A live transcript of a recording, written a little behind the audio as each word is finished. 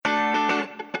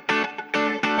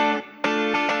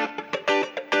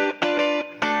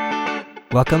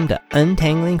Welcome to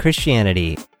Untangling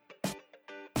Christianity.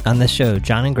 On this show,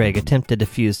 John and Greg attempt to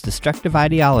diffuse destructive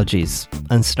ideologies,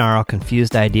 unsnarl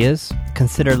confused ideas,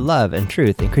 consider love and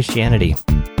truth in Christianity.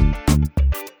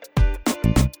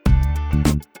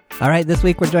 All right, this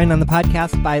week we're joined on the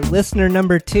podcast by listener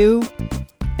number 2,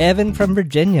 Evan from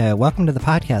Virginia. Welcome to the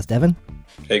podcast, Evan.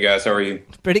 Hey guys, how are you?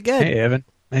 Pretty good. Hey Evan,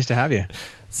 nice to have you.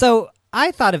 So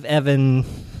I thought of Evan,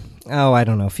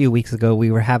 a few weeks ago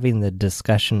we were having the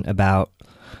discussion about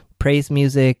praise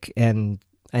music, and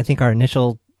I think our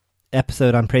initial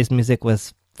episode on praise music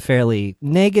was fairly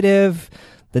negative.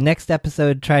 The next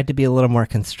episode tried to be a little more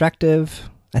constructive.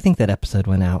 I think that episode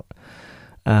went out.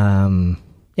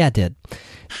 Yeah, it did.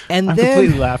 And I'm then,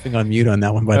 completely laughing on mute on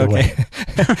that one, by the way.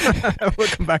 We'll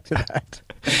come back to that.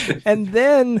 and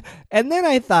then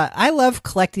I thought, I love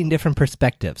collecting different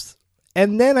perspectives.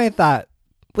 And then I thought,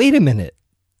 wait a minute.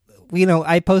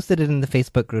 I posted it in the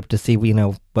Facebook group to see,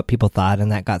 what people thought, and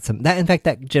that got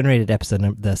that generated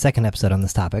the second episode on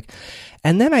this topic.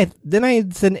 And then I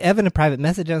sent Evan a private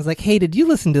message, and I was like, hey, did you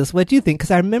listen to this? What do you think?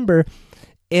 Because I remember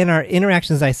in our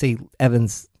interactions, I see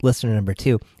Evan's listener number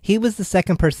 2. He was the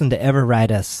second person to ever write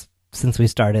us since we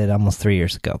started almost 3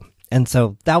 years ago. And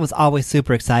so that was always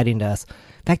super exciting to us.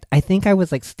 In fact, I think I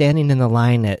was like standing in the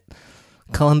line at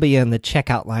Columbia in the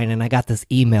checkout line, and I got this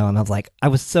email, and I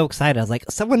was so excited. I was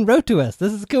like, someone wrote to us.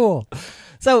 This is cool.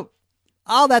 So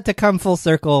all that to come full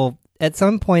circle, at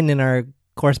some point in our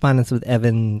correspondence with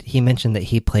Evan, he mentioned that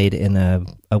he played in a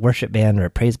worship band or a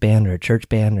praise band or a church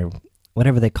band or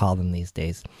whatever they call them these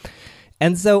days.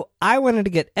 And so I wanted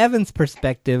to get Evan's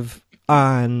perspective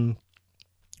on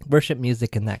worship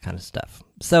music and that kind of stuff.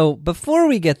 So before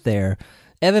we get there,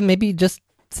 Evan, maybe just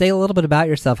say a little bit about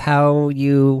yourself, how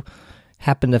you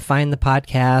happen to find the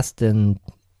podcast, and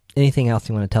anything else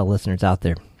you want to tell listeners out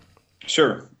there.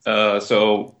 Sure.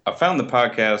 So I found the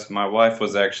podcast. My wife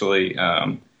was actually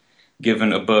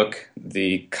given a book,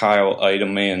 the Kyle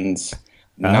Idleman's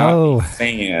Not a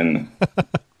Fan,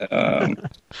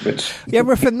 which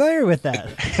we're familiar with that.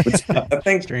 Which I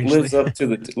think lives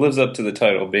up to the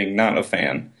title, being not a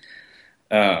fan.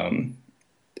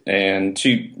 And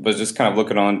she was just kind of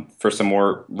looking on for some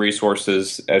more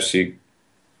resources as she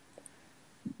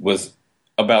was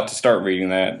about to start reading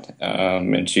that,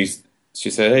 and she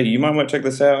said, "Hey, you might want to check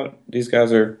this out. These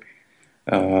guys are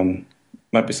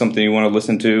might be something you want to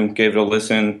listen to." Gave it a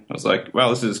listen. I was like, "Wow,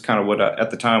 this is kind of what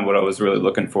at the time what I was really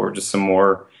looking for. Just some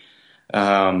more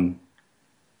of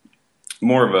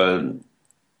a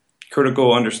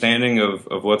critical understanding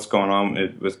of what's going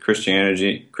on with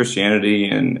Christianity,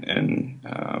 and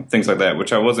things like that,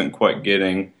 which I wasn't quite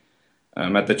getting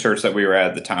at the church that we were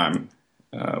at the time."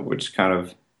 Which kind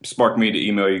of sparked me to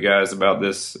email you guys about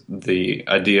the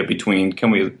idea between,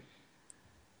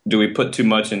 do we put too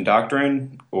much in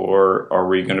doctrine, or are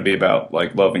we going to be about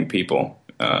like loving people?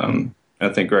 I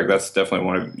think, Greg, that's definitely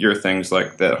one of your things,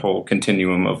 like that whole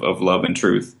continuum of love and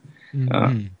truth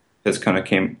has kind of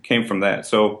came from that.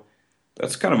 So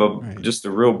that's kind of just a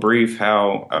real brief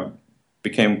how I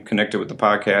became connected with the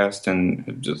podcast,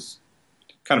 and just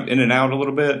kind of in and out a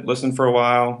little bit, listened for a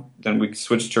while. Then we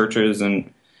switched churches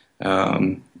and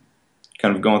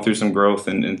kind of going through some growth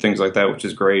and things like that, which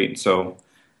is great. So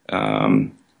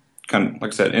kind of,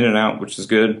 like I said, in and out, which is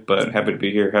good, but happy to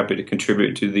be here, happy to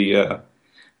contribute to the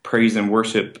praise and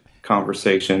worship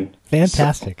conversation.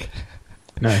 Fantastic. So,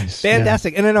 nice.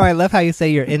 Fantastic. Yeah. And I love how you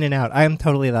say you're in and out. I am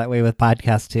totally that way with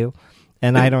podcasts too.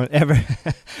 And I don't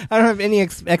have any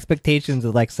expectations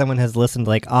of like someone has listened to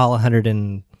like all 100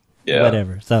 and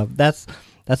whatever. So that's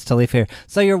totally fair.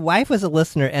 So your wife was a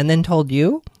listener and then told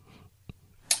you?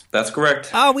 That's correct.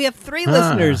 Oh, we have 3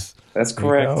 listeners. That's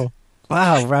correct.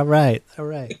 Wow. All right.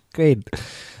 Great.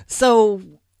 So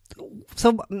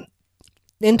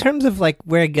in terms of like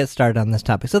where I get started on this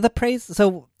topic,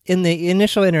 so in the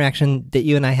initial interaction that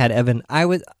you and I had, Evan,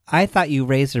 I thought you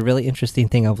raised a really interesting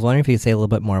thing. I was wondering if you could say a little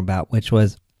bit more about, which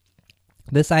was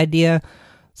this idea.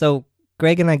 So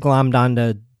Greg and I glommed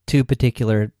onto 2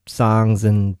 particular songs,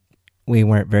 and we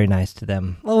weren't very nice to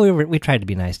them. Well, we tried to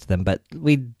be nice to them, but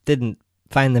we didn't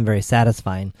find them very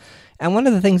satisfying. And one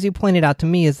of the things you pointed out to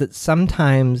me is that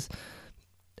sometimes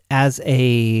as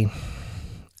I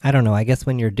guess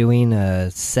when you're doing a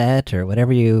set or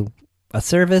whatever a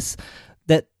service,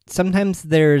 that sometimes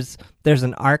there's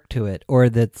an arc to it, or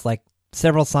that's like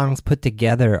several songs put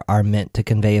together are meant to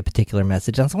convey a particular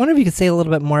message. And so I wonder if you could say a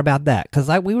little bit more about that, because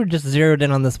we were just zeroed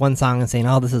in on this one song and saying,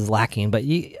 oh, this is lacking, but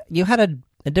you had a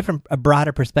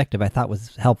broader perspective I thought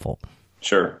was helpful.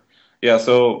 Sure. Yeah,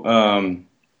 so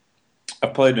I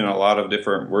played in a lot of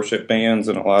different worship bands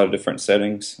in a lot of different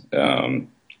settings, and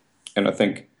I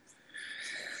think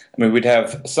mean, we'd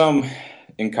have some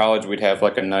in college. We'd have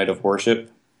like a night of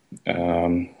worship.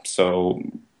 So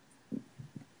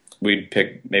we'd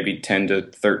pick maybe 10 to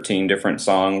 13 different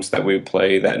songs that we would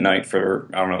play that night for,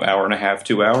 I don't know, hour and a half,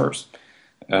 2 hours.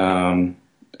 And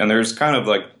there's kind of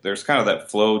that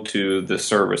flow to the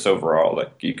service overall.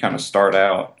 Like you kind of start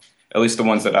out, at least the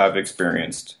ones that I've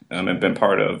experienced and been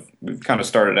part of, we've kind of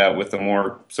started out with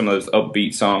some of those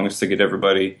upbeat songs to get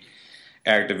everybody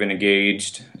active and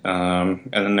engaged.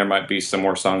 And then there might be some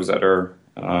more songs that are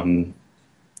a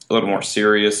little more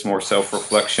serious, more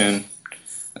self-reflection.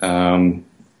 And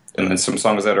then some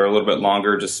songs that are a little bit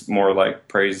longer, just more like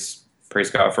praise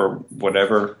God for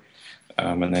whatever.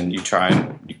 And then you try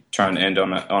and end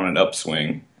on an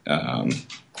upswing.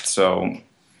 So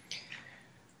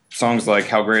songs like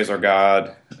 "How Great Is Our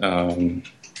God,"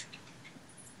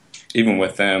 even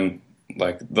with them,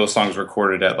 like those songs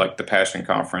recorded at like the Passion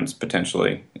Conference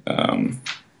potentially.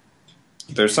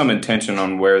 There's some intention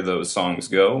on where those songs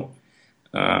go,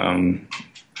 and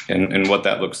what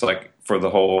that looks like for the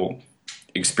whole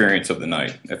experience of the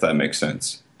night, if that makes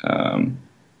sense.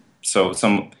 So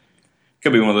some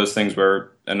could be one of those things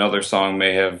where another song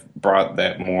may have brought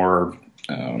that more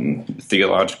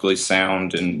theologically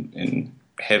sound and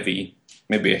heavy,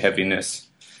 maybe a heaviness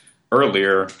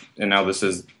earlier, and now this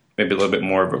is maybe a little bit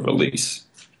more of a release,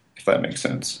 if that makes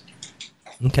sense.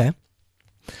 Okay.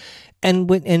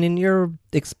 And in your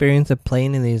experience of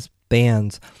playing in these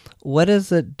bands, what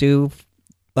does it do?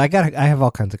 I have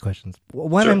all kinds of questions.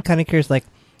 One, sure. I'm kind of curious, like,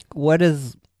 what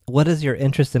is your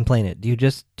interest in playing it? Do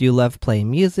you love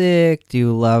playing music? Do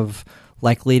you love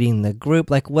like leading the group?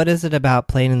 Like, what is it about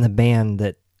playing in the band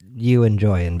that you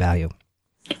enjoy and value?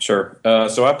 Sure.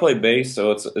 So I play bass,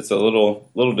 so it's a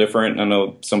little different. I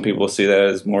know some people see that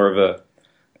as more of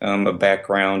a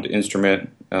background instrument,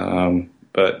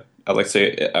 but I like to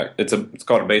say it's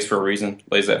called a bass for a reason.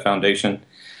 Lays that foundation,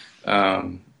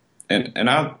 and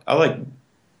I like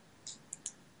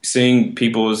seeing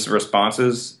people's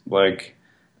responses. Like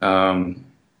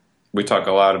we talk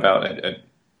a lot about at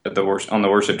the on the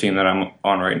worship team that I'm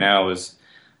on right now is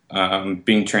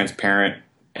being transparent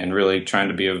and really trying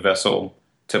to be a vessel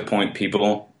to point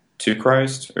people to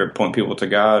Christ, or point people to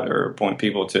God, or point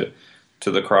people to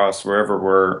the cross,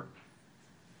 wherever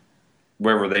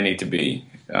they need to be.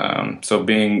 So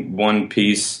being one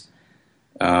piece,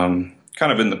 kind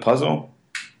of in the puzzle,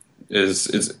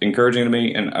 is encouraging to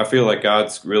me, and I feel like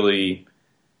that's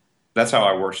how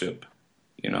I worship.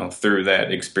 Through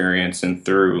that experience and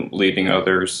through leading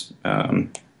others. I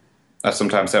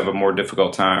sometimes have a more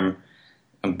difficult time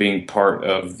being part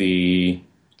of the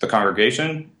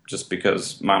congregation, just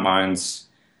because my mind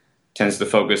tends to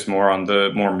focus more on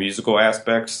the more musical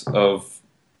aspects of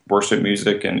worship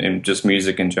music and just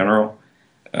music in general.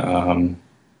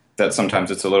 That sometimes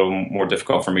it's a little more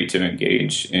difficult for me to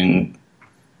engage in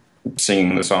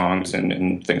singing the songs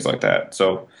and things like that.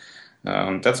 So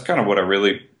that's kind of what I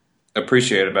really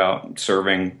appreciate about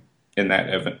serving in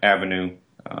that avenue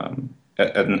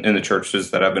in the churches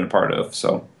that I've been a part of.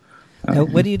 So, now,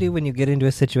 what do you do when you get into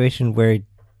a situation where,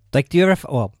 like, do you ever?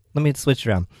 Well, let me switch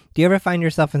around. Do you ever find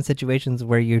yourself in situations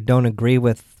where you don't agree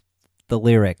with the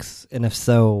lyrics, and if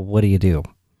so, what do you do?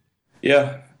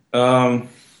 Yeah, I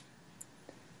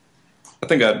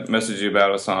think I messaged you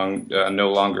about a song,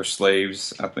 "No Longer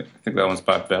Slaves." I think that one's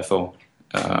by Bethel.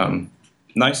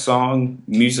 Nice song,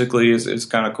 musically is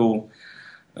kind of cool,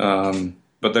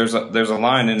 but there's a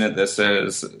line in it that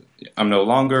says, "I'm no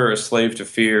longer a slave to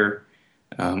fear.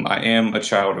 I am a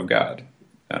child of God."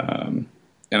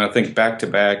 And I think back to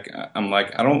back, I'm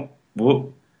like,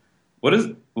 what does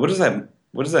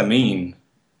that mean?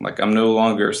 Like, I'm no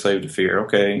longer a slave to fear.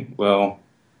 Okay, well,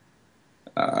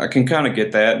 I can kind of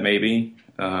get that maybe.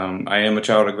 I am a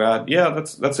child of God. Yeah,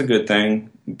 that's a good thing,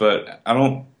 but I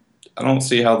don't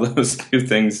see how those two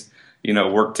things,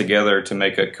 work together to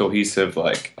make a cohesive,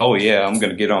 like, oh yeah, I'm going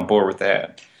to get on board with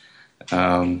that.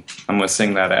 I'm going to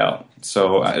sing that out.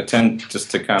 So I tend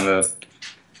just to kind of,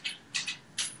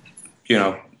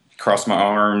 cross my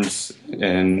arms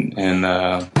and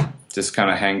just kind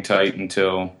of hang tight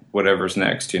until whatever's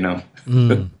next,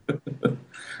 And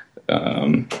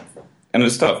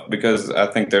it's tough because I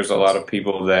think there's a lot of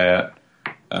people that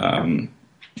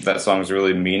that song is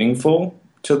really meaningful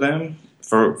to them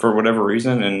for whatever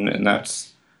reason, and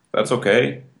that's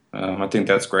okay. I think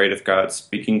that's great if God's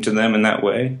speaking to them in that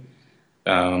way.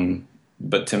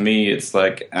 But to me, it's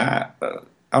like I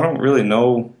don't really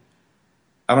know.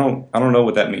 I don't know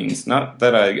what that means. Not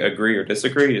that I agree or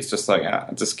disagree. It's just like I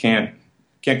just can't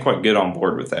quite get on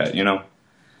board with that.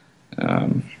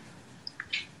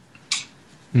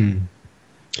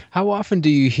 How often do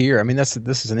you hear? I mean, this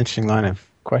is an interesting line of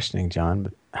questioning, John,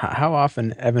 but how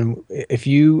often, Evan, if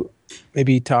you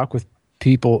maybe talk with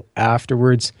people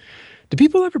afterwards, do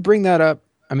people ever bring that up?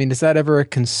 I mean, is that ever a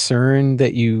concern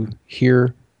that you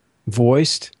hear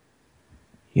voiced?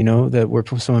 You know, that where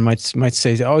someone might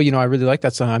say, "Oh, you know, I really like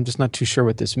that song. I'm just not too sure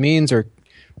what this means," or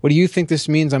 "What do you think this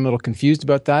means? I'm a little confused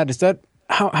about that." Is that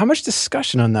how much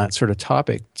discussion on that sort of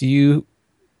topic do you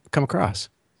come across?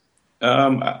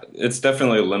 It's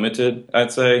definitely limited,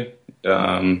 I'd say.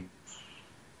 I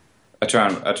try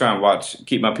and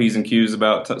keep my P's and Q's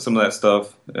about some of that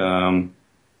stuff. I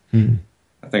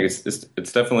think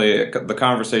it's definitely the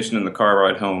conversation in the car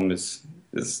ride home is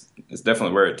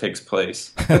definitely where it takes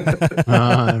place.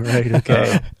 Right.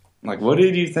 Okay. Like, what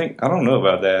did you think? I don't know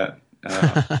about that.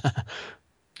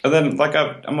 And then, like,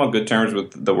 I'm on good terms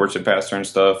with the worship pastor and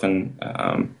stuff, and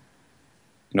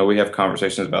we have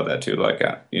conversations about that too. Like,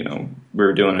 we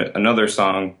were doing another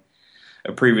song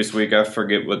a previous week. I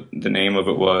forget what the name of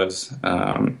it was,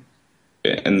 and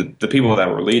the people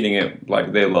that were leading it,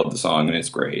 like, they love the song and it's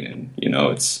great, and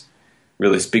it's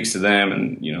really speaks to them,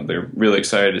 and they're really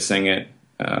excited to sing it.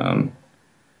 And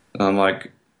I'm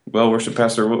like, well, worship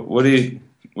pastor, what do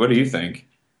you think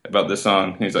about this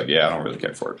song? And he's like, yeah, I don't really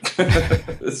care for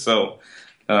it. So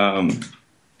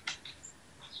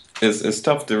it's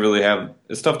tough to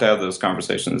have those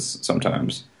conversations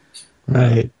sometimes.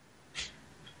 Right.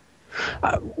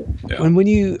 Yeah. When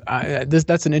you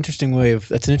that's an interesting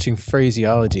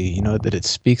phraseology, that it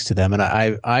speaks to them, and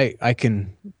I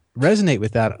can resonate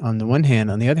with that on the one hand.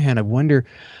 On the other hand, I wonder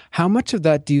how much of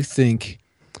that do you think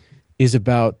is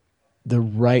about the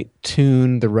right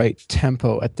tune, the right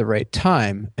tempo at the right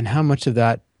time, and how much of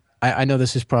that, I know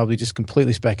this is probably just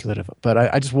completely speculative, but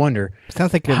I just wonder.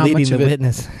 Sounds like you're leading the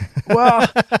witness. Well,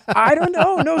 I don't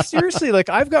know. No, seriously, like,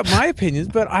 I've got my opinions,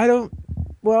 but I don't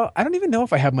even know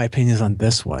if I have my opinions on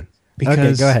this one. Because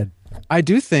okay, go ahead. I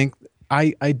do think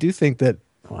that,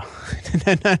 well,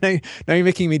 now you're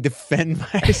making me defend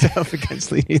myself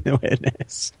against leading the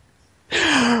witness.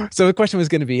 So the question was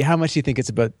going to be, how much do you think it's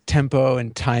about tempo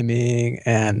and timing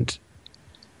and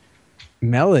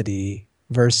melody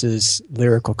versus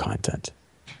lyrical content?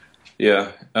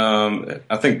 Yeah,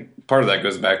 I think part of that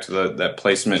goes back to that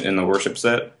placement in the worship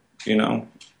set.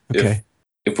 Okay.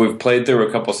 If we've played through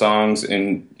a couple songs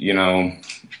and you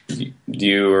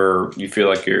feel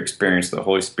like you're experiencing the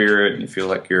Holy Spirit, and you feel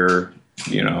like you're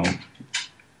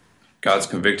God's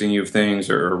convicting you of things,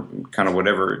 or kind of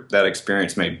whatever that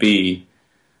experience may be,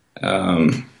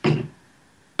 I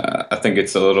think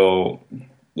it's a little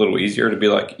easier to be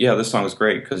like, yeah, this song is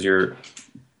great, because you're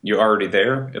already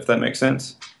there, if that makes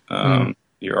sense.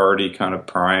 You're already kind of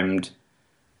primed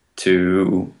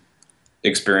to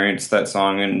experience that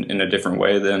song in a different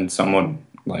way than someone,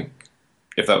 like,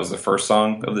 if that was the first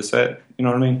song of the set, you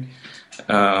know what I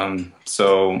mean?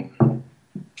 So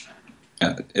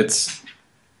it's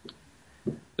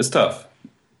tough,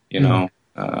 because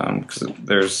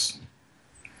there's,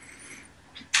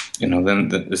 then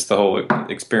it's the whole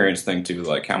experience thing too,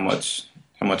 like how much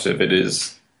of it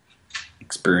is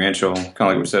experiential, kind of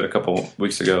like we said a couple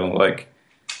weeks ago, like,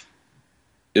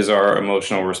 is our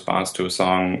emotional response to a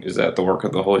song, is that the work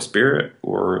of the Holy Spirit,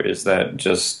 or is that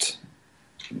just,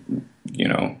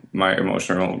 my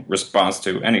emotional response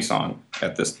to any song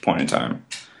at this point in time?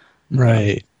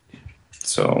 Right.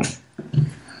 So,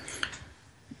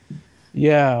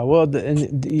 yeah. Well,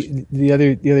 the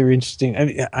other interesting.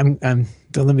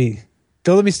 Don't let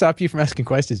me stop you from asking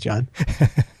questions, John.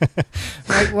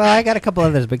 Right, well, I got a couple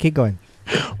others, but keep going.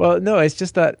 Well, no, it's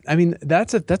just that, I mean,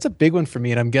 that's a big one for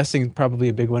me, and I'm guessing probably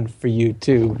a big one for you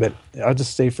too. But I'll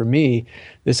just say, for me,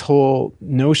 this whole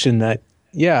notion that,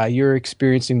 yeah, you're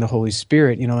experiencing the Holy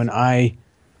Spirit, and I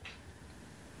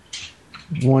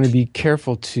want to be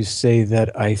careful to say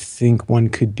that I think one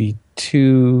could be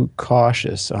too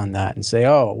cautious on that and say,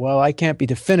 oh, well, I can't be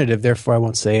definitive, therefore I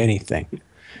won't say anything.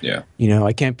 Yeah.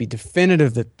 I can't be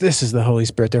definitive that this is the Holy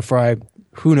Spirit, therefore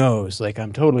who knows, like,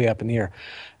 I'm totally up in the air.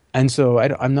 And so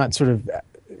I'm not sort of,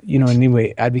 in any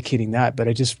way advocating that, but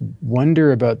I just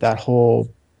wonder about that whole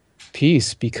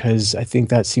piece, because I think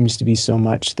that seems to be so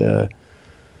much the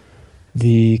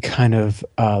kind of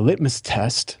litmus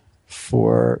test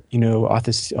for,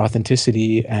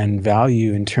 authenticity and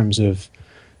value in terms of,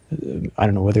 I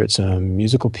don't know whether it's a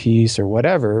musical piece or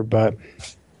whatever, but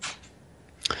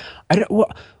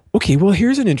well,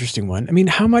 here's an interesting one. I mean,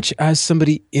 how much, as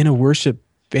somebody in a worship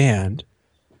band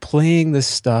playing this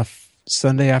stuff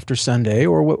Sunday after Sunday,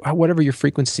 or whatever your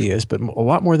frequency is, but a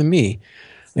lot more than me,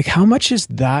 like, how much is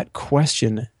that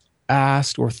question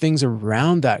asked, or things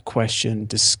around that question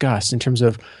discussed, in terms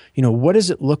of, what does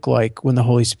it look like when the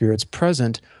Holy Spirit's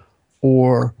present,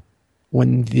 or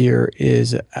when there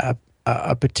is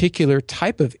a particular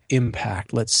type of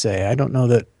impact, let's say. I don't know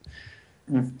that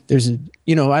there's a,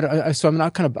 so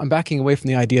I'm backing away from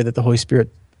the idea that the Holy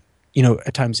Spirit,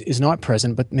 at times is not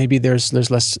present, but maybe there's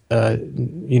less,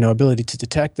 ability to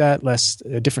detect that, less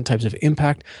different types of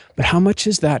impact. But how much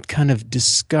is that kind of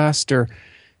discussed, or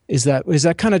is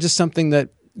that kind of just something that,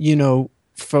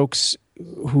 folks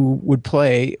who would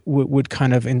play would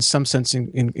kind of, in some sense,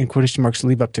 in quotation marks,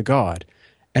 leave up to God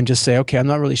and just say, okay, I'm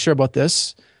not really sure about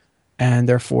this, and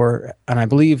I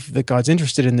believe that God's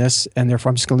interested in this, and therefore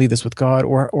I'm just going to leave this with God,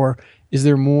 or is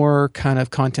there more kind of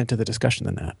content to the discussion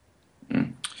than that?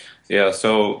 Yeah,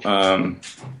 so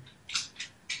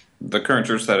the current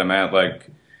church that I'm at, like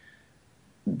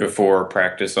before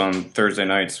practice on Thursday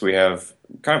nights, we have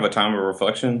kind of a time of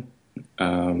reflection,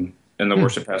 and the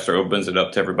worship pastor opens it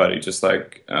up to everybody, just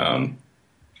like, and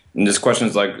just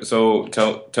questions like, so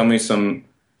tell me some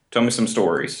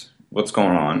stories. What's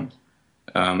going on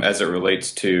as it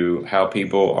relates to how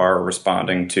people are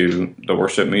responding to the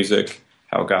worship music,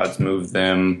 how God's moved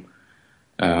them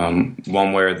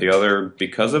one way or the other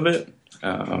because of it.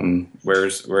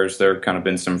 Where's there kind of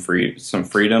been some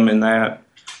freedom in that.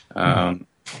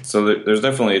 So there's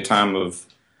definitely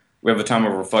we have a time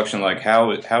of reflection, like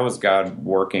how is God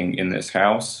working in this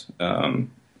house,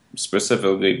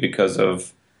 specifically because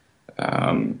of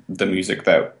the music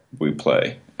that we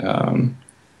play. And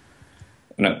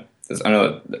I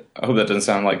hope that doesn't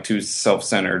sound like too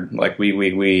self-centered, like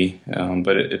we,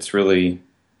 but it's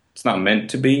not meant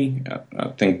to be. I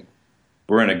think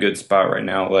we're in a good spot right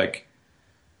now, like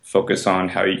focus on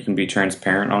how you can be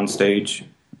transparent on stage,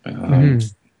 and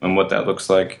what that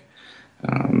looks like.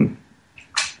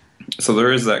 So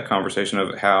there is that conversation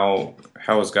of how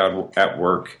is God at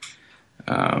work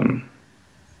in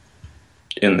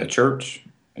the church,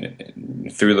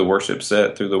 through the worship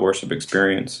set, through the worship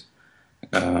experience,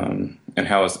 and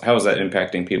how is that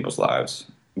impacting people's lives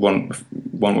one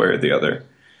way or the other.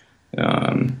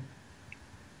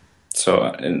 So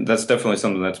and that's definitely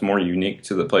something that's more unique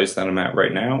to the place that I'm at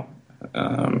right now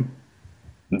than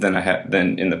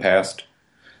in the past,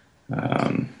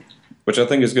 which I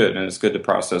think is good, and it's good to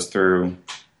process through.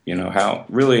 How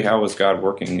is God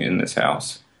working in this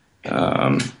house?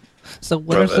 So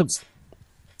go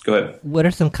ahead. What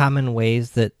are some common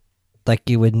ways that, like,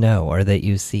 you would know or that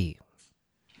you see?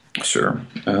 Sure.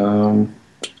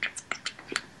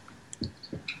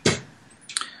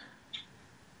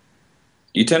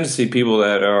 You tend to see people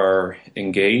that are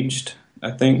engaged,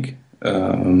 I think.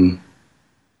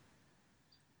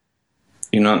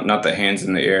 Not the hands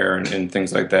in the air and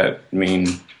things like that mean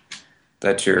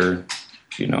that you're,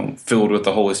 filled with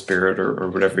the Holy Spirit or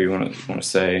whatever you want to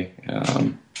say.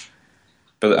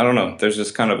 But I don't know. There's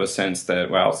just kind of a sense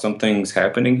that, wow, something's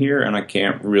happening here, and I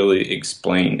can't really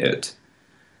explain it,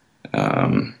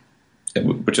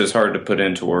 which is hard to put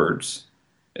into words.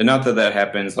 And not that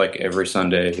happens like every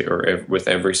Sunday or with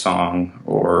every song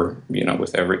or,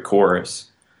 with every chorus.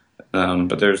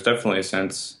 But there's definitely a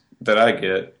sense that I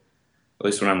get, at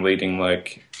least when I'm leading,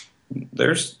 like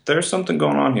there's something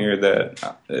going on here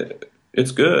that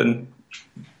it's good.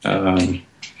 I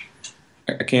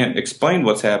can't explain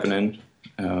what's happening,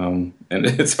 and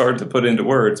it's hard to put into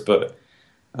words, but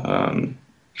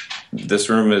this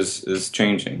room is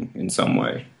changing in some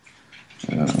way.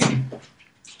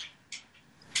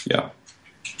 Yeah.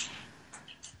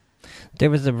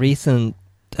 There was a recent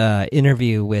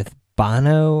interview with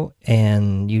Bono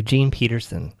and Eugene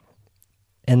Peterson,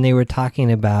 and they were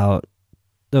talking about,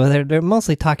 they're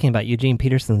mostly talking about Eugene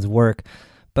Peterson's work,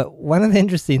 but one of the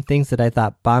interesting things that I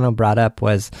thought Bono brought up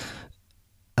was,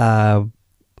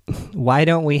 why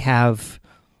don't we have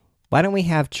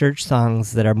church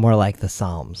songs that are more like the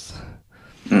Psalms?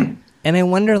 And I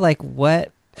wonder, like,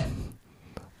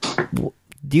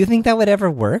 do you think that would ever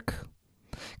work?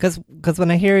 Because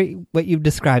when I hear what you've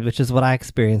described, which is what I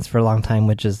experienced for a long time,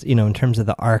 which is, in terms of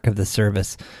the arc of the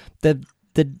service,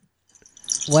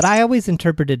 what I always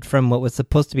interpreted from what was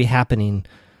supposed to be happening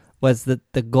was that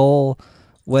the goal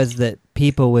was that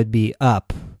people would be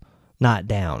up, not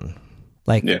down.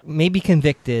 Like, maybe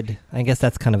convicted. I guess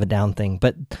that's kind of a down thing.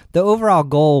 But the overall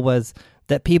goal was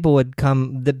that people would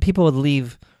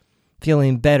leave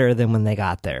feeling better than when they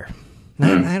got there. I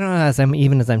don't know, as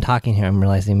I'm talking here, I'm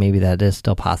realizing maybe that is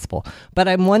still possible. But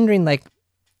I'm wondering, like,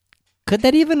 could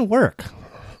that even work?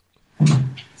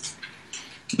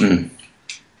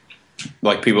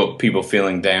 Like people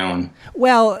feeling down.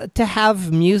 Well, to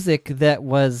have music that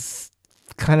was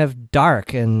kind of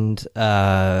dark and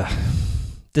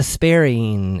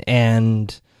despairing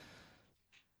and,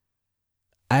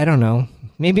 I don't know,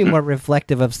 maybe more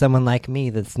reflective of someone like me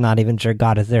that's not even sure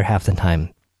God is there half the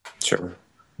time. Sure.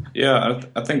 Yeah,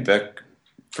 I think that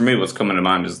for me, what's coming to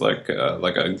mind is like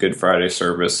a Good Friday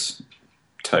service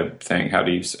type thing. How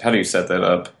do you set that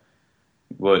up?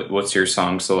 What's your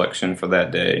song selection for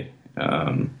that day?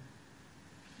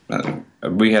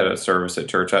 We had a service at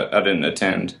church. I didn't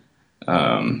attend,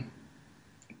 but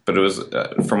it was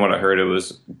from what I heard, it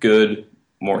was good,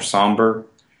 more somber,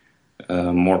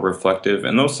 more reflective,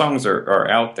 and those songs are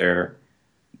out there.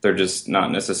 They're just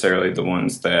not necessarily the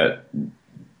ones that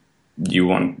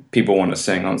people want to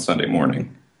sing on Sunday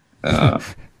morning.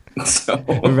 So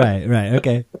right,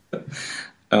 okay.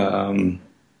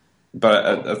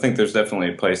 But I think there's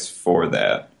definitely a place for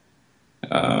that.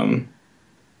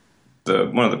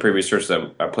 One of the previous churches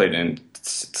that I played in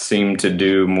seemed to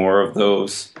do more of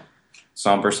those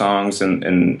somber songs,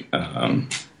 and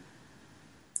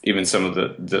even some of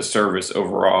the service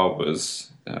overall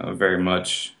was very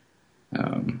much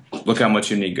look how much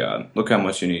you need God, look how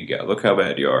much you need God, look how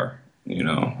bad you are,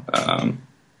 and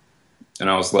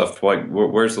I was left like,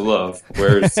 where's the love?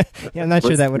 Where's yeah, I'm not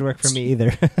sure that would work for me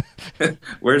either.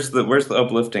 where's the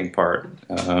uplifting part?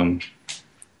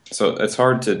 So it's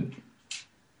hard to.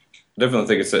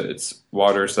 Definitely think it's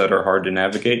waters that are hard to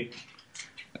navigate.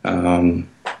 Yeah.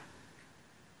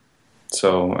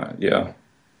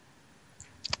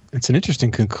 It's an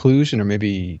interesting conclusion, or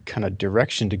maybe kind of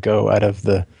direction to go out of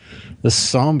the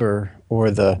somber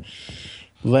or the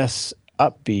less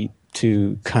upbeat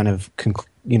to kind of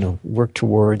work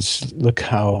towards look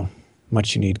how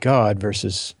much you need God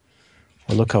versus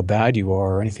or look how bad you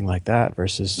are or anything like that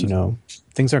versus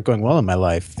things aren't going well in my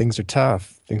life, things are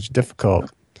tough, things are difficult,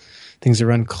 things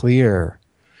are unclear.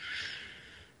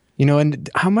 And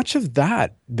how much of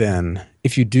that then,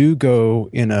 if you do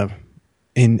go not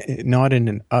in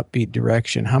an upbeat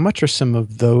direction, how much are some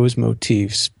of those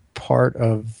motifs part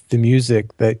of the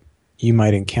music that you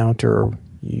might encounter, or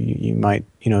you might,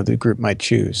 the group might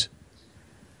choose?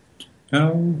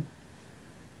 I'd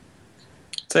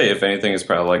say if anything, it's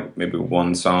probably like maybe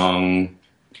one song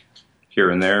here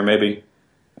and there, maybe.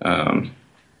 Right.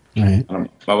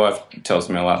 My wife tells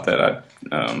me a lot that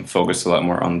I focus a lot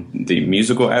more on the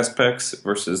musical aspects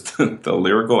versus the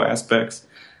lyrical aspects.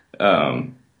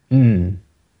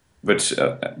 Which,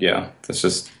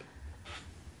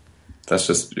 that's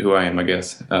just who I am, I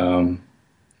guess.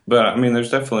 But I mean,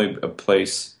 there's definitely a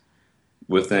place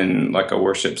within like a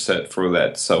worship set for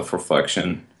that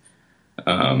self-reflection.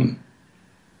 And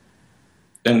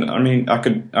I mean, I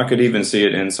could even see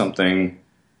it in something,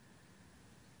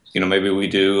 maybe we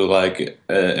do like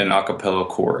an a cappella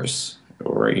chorus,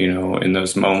 or, in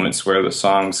those moments where the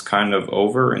song's kind of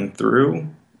over and through,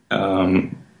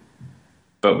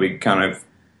 but we kind of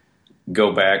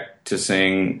go back to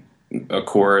sing a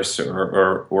chorus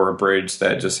or a bridge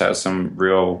that just has some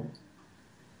real,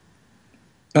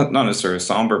 not necessarily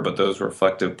somber, but those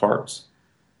reflective parts.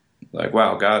 Like,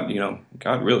 wow, God,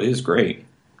 God really is great.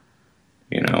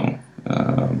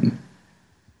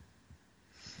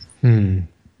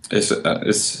 It's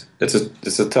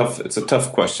a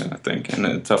tough question, I think, and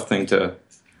a tough thing to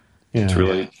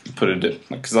really put it,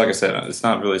 because like I said, it's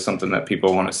not really something that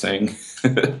people want to sing.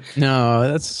 No,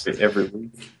 that's every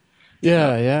week.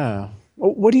 Yeah.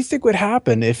 What do you think would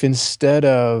happen if instead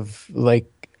of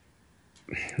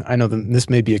I know this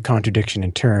may be a contradiction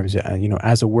in terms,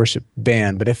 as a worship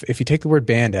band, but if you take the word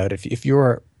band out, if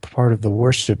you're part of the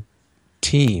worship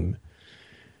team,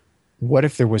 what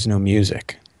if there was no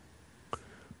music?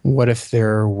 What if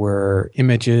there were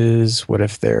images? What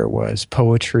if there was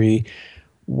poetry?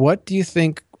 What do you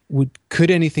think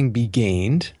could anything be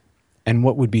gained, and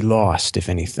what would be lost, if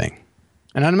anything?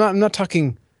 And I'm not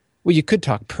talking. Well, you could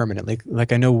talk permanently.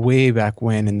 Like I know way back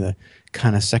when, in the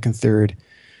kind of second, third,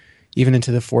 even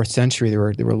into the 4th century, there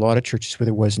were a lot of churches where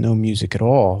there was no music at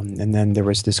all, and then there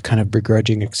was this kind of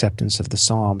begrudging acceptance of the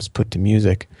Psalms put to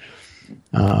music.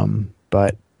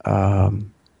 But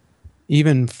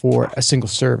even for a single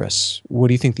service, what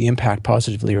do you think the impact,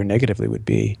 positively or negatively, would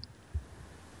be?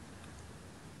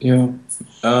 Yeah,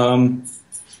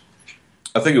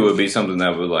 I think it would be something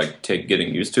that would take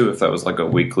getting used to if that was like a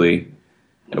weekly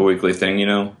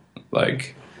thing.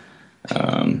 Like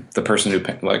the person who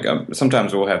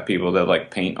sometimes we'll have people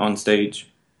that paint on stage.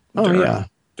 During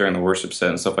the worship set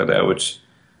and stuff like that. Which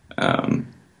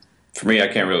for me, I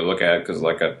can't really look at it because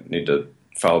I need to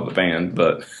follow the band.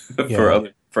 But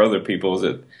for other people,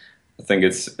 I think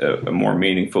it's a more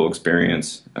meaningful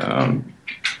experience.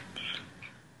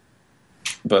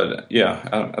 But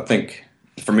yeah, I think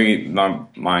for me, my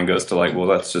mind goes to well,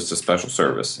 that's just a special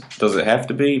service. Does it have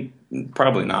to be?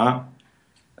 Probably not.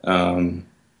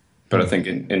 But I think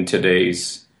in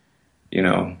today's,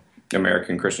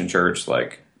 American Christian church,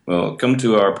 like, well, come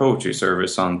to our poetry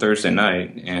service on Thursday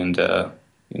night and,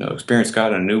 experience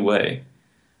God in a new way,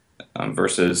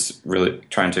 versus really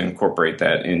trying to incorporate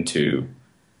that into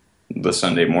the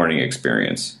Sunday morning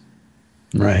experience.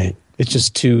 Right. It's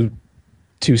just too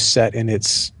set, and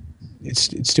it's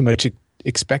too much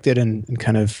expected and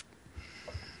kind of.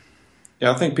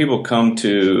 Yeah, I think people come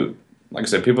to, like I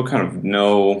said, people kind of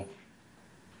know.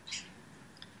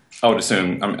 I would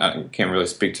assume I can't really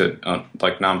speak to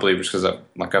like non-believers because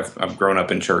I've grown up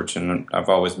in church and I've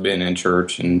always been in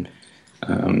church, and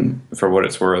for what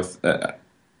it's worth, I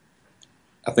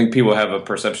think people have a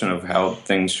perception of how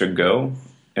things should go,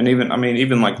 and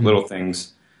even like little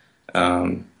things.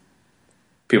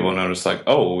 People notice like,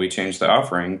 oh, well, we changed the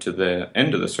offering to the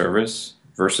end of the service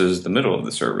versus the middle of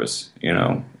the service.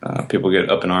 People get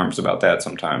up in arms about that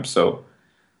sometimes. So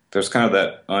there's kind of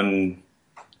that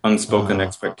unspoken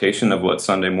expectation of what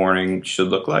Sunday morning should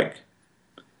look like.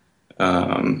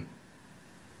 I'm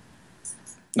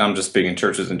just speaking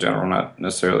churches in general, not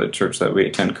necessarily the church that we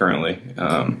attend currently.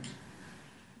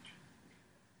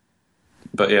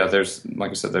 But yeah, there's,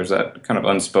 like I said, there's that kind of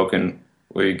unspoken,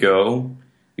 where you go,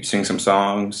 you sing some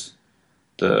songs,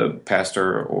 the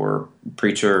pastor or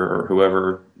preacher or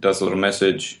whoever does a little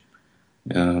message,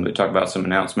 they talk about some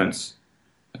announcements,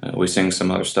 we sing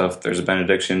some other stuff, there's a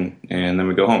benediction, and then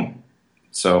we go home.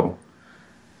 So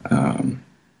kind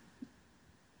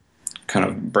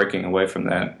of breaking away from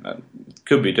that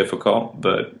could be difficult,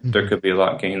 but there could be a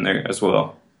lot gained there as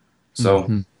well.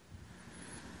 So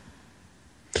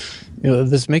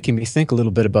this is making me think a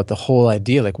little bit about the whole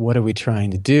idea, like what are we trying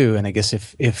to do? And I guess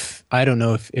if I don't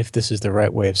know if this is the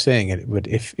right way of saying it, but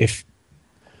if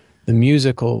the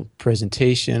musical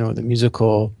presentation or the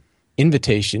musical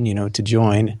invitation, to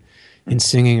join in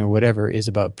singing or whatever is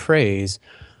about praise,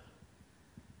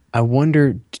 I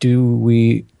wonder,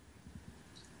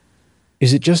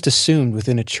 is it just assumed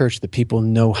within a church that people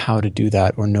know how to do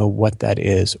that or know what that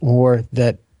is, or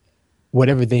that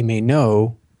whatever they may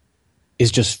know is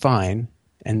just fine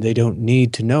and they don't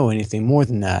need to know anything more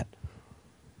than that?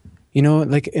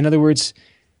 Like, in other words,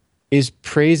 is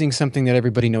praising something that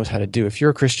everybody knows how to do? If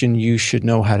you're a Christian, you should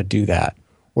know how to do that.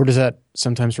 Or does that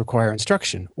sometimes require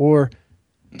instruction? Or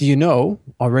do you know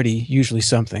already usually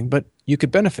something, but you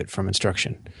could benefit from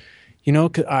instruction?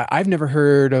 'Cause I've never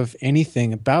heard of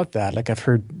anything about that. Like, I've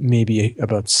heard maybe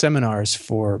about seminars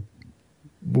for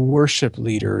worship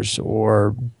leaders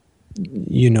or,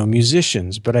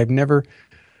 musicians, but I've never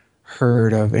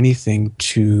heard of anything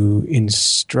to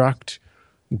instruct,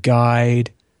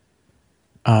 guide,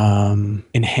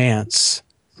 enhance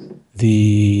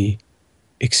the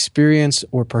experience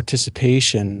or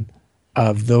participation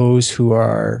of those who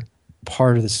are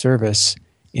part of the service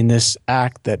in this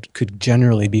act that could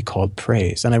generally be called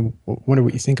praise. And I wonder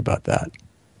what you think about that.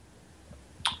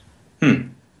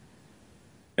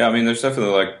 Yeah, there's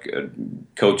definitely like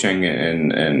coaching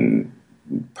and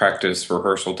practice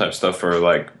rehearsal type stuff for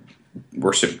like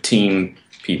worship team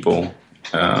people.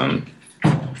 I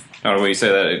don't know, when you say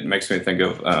that, it makes me think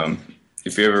of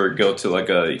if you ever go to like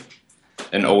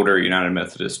an older United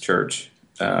Methodist church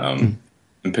and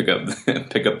pick up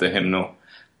the hymnal,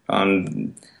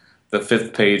 on the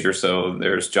 5th page or so,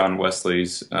 there's John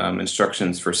Wesley's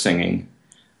instructions for singing.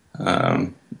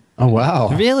 Oh wow!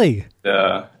 Really?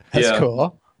 That's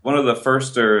cool. One of the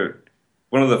first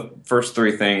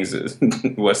 3 things is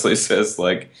Wesley says,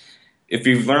 like, if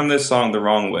you've learned this song the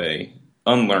wrong way,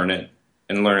 unlearn it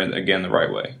and learn it again the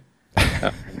right way.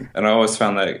 And I always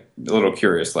found that a little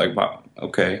curious, like, wow,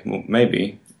 okay, well,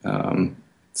 maybe.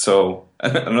 So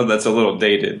I know that's a little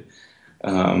dated.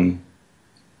 It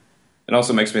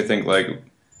also makes me think, like,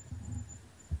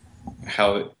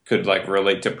 how it could, like,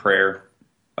 relate to prayer.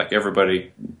 Like,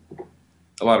 everybody,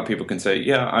 a lot of people can say,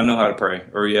 yeah, I know how to pray,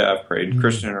 or yeah, I've prayed,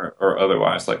 Christian or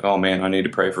otherwise, like, oh man, I need to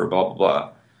pray for blah,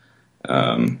 blah,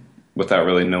 blah, without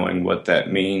really knowing what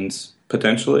that means,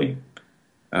 potentially.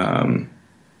 And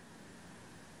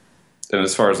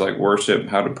as far as like worship,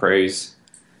 how to praise,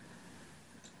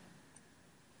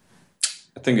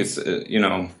 I think it's, we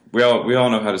all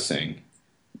know how to sing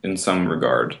in some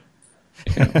regard.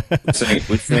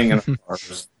 We sing in our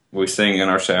cars, we sing in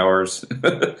our showers.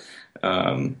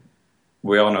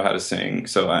 We all know how to sing.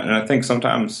 So, and I think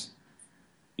sometimes,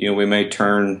 we may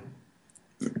turn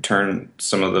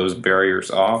some of those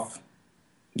barriers off,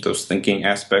 those thinking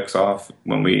aspects off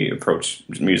when we approach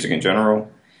music in general.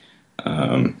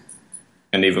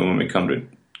 And even when we come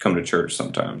to church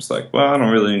sometimes, like, well, I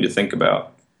don't really need to think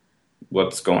about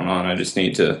what's going on. I just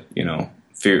need to,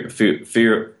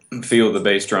 feel the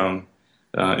bass drum,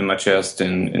 in my chest,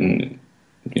 and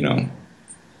you know,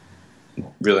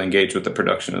 really engage with the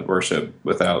production of worship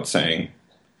without saying,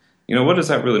 you know, what does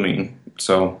that really mean?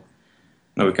 So,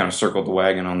 I know we kind of circled the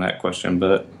wagon on that question,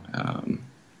 but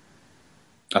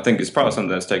I think it's probably something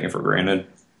that's taken for granted.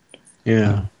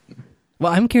 Yeah.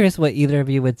 Well, I'm curious what either of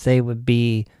you would say would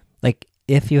be, like,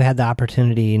 if you had the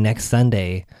opportunity next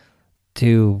Sunday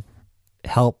to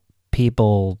help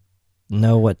people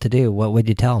know what to do, what would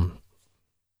you tell them?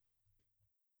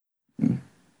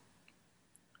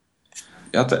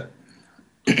 Yeah, that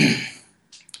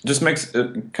just makes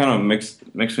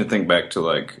me think back to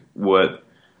like what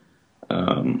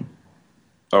our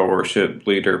worship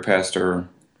leader, pastor,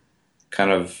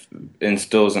 kind of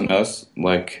instills in us.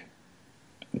 Like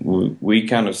we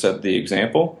kind of set the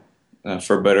example,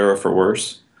 for better or for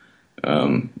worse.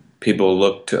 People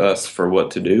look to us for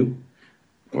what to do,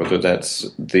 whether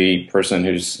that's the person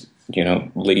who's, you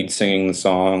know, lead singing the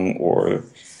song, or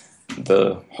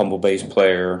the humble bass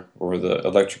player, or the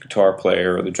electric guitar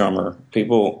player, or the drummer.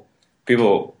 People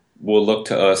will look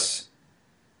to us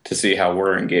to see how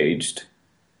we're engaged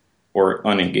or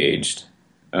unengaged,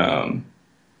 to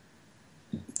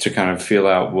kind of feel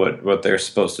out what they're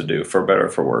supposed to do, for better or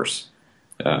for worse.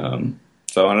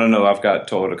 So I don't know, I've got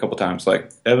told a couple times,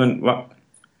 like, Evan,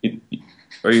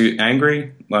 are you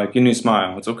angry? Like, you need to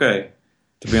smile. It's okay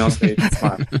to be on stage and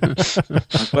smile.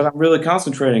 But I'm really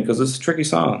concentrating because it's a tricky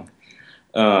song.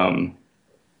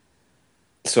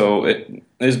 So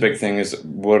his big thing is,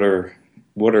 what are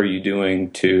you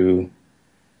doing to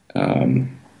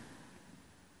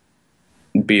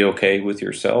be okay with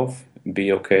yourself,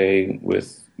 be okay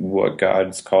with what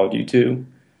God's called you to.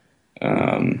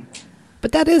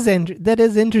 But that is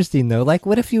interesting, though. Like,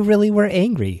 what if you really were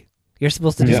angry? You're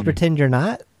supposed to just pretend you're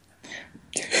not?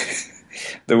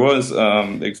 There was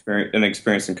an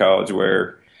experience in college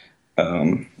where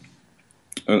I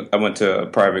went to a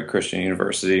private Christian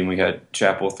university, and we had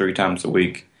chapel 3 times a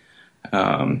week,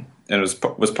 and it was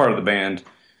part of the band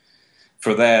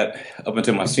for that up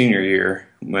until my senior year,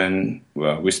 when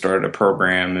we started a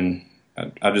program, and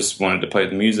I just wanted to play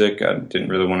the music. I didn't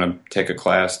really want to take a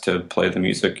class to play the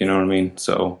music, you know what I mean?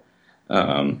 So,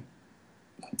 and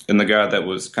the guy that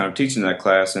was kind of teaching that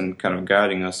class and kind of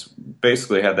guiding us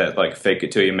basically had that, like, fake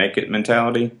it till you make it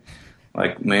mentality.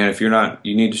 Like, man, if you're not,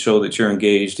 you need to show that you're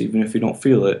engaged, even if you don't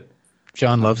feel it.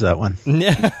 John loves that one.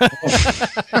 I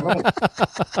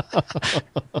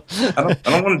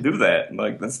don't want to do that.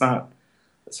 Like, that's not.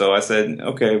 So I said,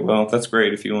 okay, well, that's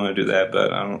great if you want to do that,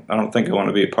 but I don't think I want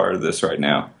to be a part of this right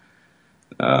now.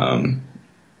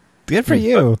 Good for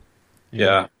you.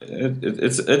 Yeah,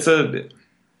 it's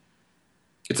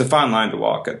a fine line to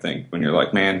walk, I think, when you're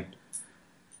like, man,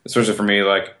 especially for me,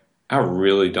 like, I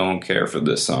really don't care for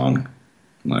this song.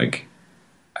 Like,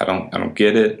 I don't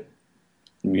get it.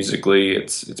 Musically,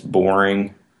 it's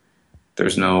boring.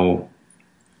 It's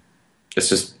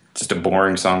just a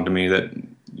boring song to me that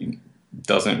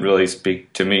doesn't really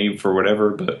speak to me for whatever,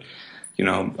 but, you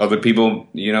know, other people,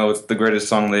 you know, it's the greatest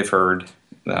song they've heard.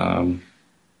 So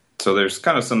there's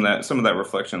kind of some of that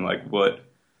reflection, like,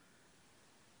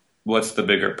 what's the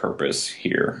bigger purpose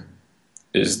here?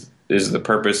 Is the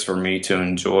purpose for me to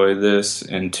enjoy this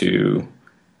and to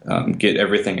get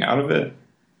everything out of it?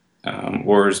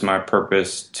 Or is my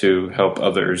purpose to help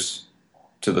others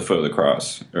to the foot of the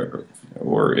cross,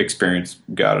 or experience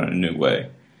God in a new way?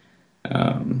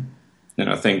 And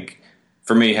I think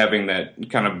for me, having that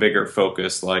kind of bigger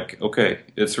focus, like, okay,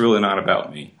 it's really not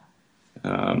about me.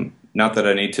 Not that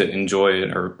I need to enjoy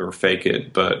it or fake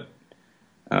it, but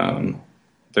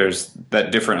there's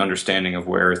that different understanding of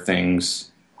where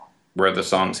the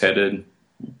song's headed,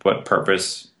 what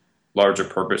larger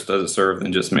purpose does it serve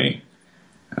than just me.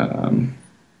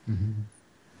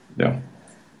 Yeah.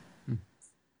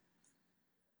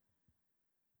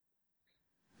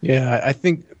 Yeah, I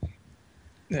think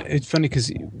it's funny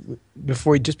because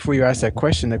before you asked that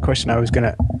question, the question I was going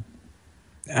to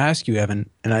ask you, Evan,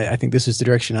 and I think this is the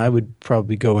direction I would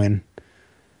probably go in,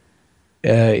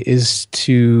 is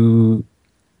to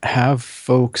have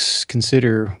folks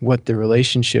consider what the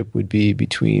relationship would be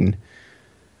between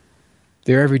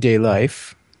their everyday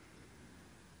life,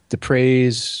 the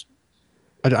praise.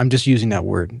 I'm just using that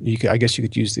word. I guess you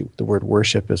could use the word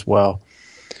worship as well.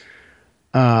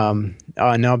 And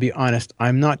I'll be honest,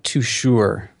 I'm not too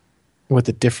sure what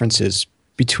the difference is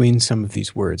between some of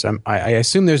these words. I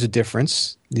assume there's a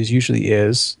difference. There usually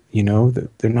is, you know,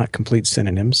 they're not complete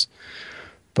synonyms.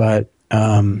 But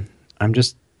I'm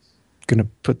just going to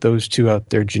put those two out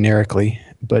there generically.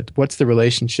 But what's the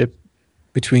relationship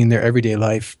between their everyday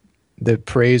life, the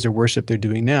praise or worship they're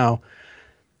doing now,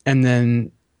 and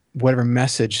then whatever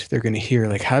message they're going to hear.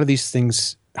 Like, how are they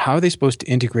supposed to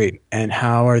integrate, and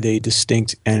how are they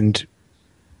distinct and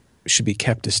should be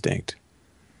kept distinct?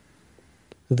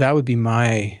 That would be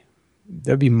my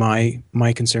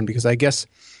concern, because I guess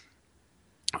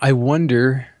I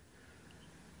wonder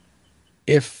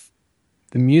if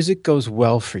the music goes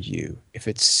well for you, if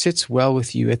it sits well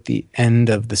with you at the end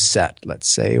of the set, let's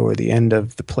say, or the end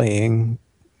of the playing,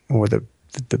 or the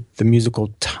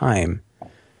musical time,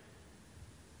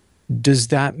 does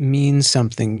that mean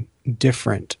something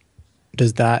different?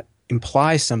 Does that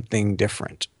imply something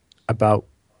different about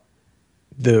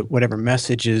the whatever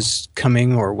message is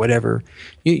coming, or whatever,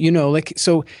 like,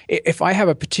 so if I have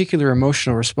a particular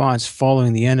emotional response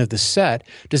following the end of the set,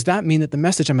 does that mean that the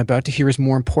message I'm about to hear is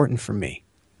more important for me?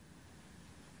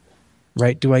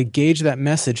 Right? Do I gauge that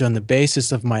message on the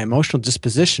basis of my emotional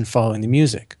disposition following the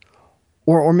music?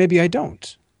 Or maybe I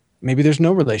don't. Maybe there's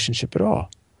no relationship at all.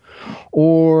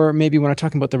 Or maybe when I'm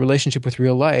talking about the relationship with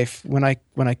real life, when I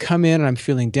come in and I'm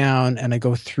feeling down and I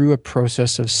go through a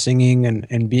process of singing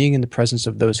and being in the presence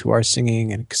of those who are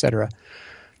singing, and et cetera,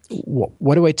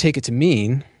 what do I take it to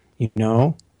mean,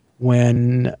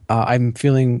 when I'm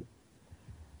feeling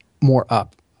more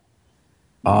up?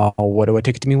 What do I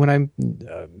take it to mean when I'm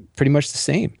pretty much the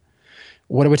same?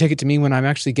 What do I take it to mean when I'm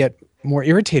actually get more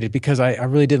irritated because I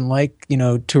really didn't like,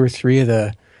 two or three of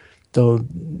the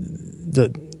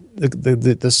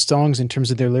songs in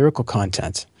terms of their lyrical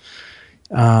content.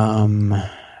 And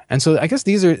so I guess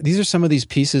these are some of these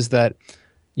pieces that,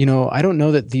 I don't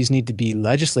know that these need to be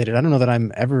legislated. I don't know that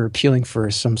I'm ever appealing for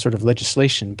some sort of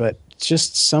legislation, but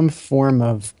just some form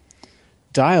of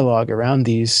dialogue around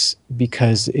these,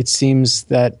 because it seems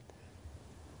that,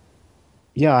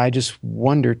 I just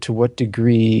wonder to what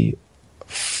degree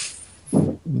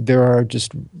there are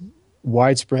just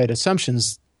widespread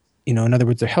assumptions. In other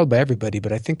words, they're held by everybody,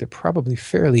 but I think they're probably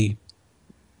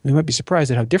we might be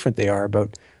surprised at how different they are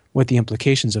about what the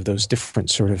implications of those different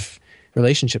sort of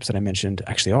relationships that I mentioned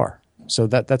actually are. So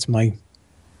that's my...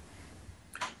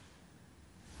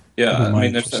 Yeah, I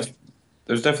mean,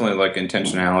 there's definitely like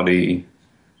intentionality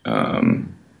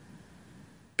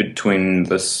between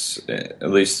this, at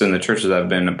least in the churches I've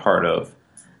been a part of,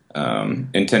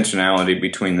 intentionality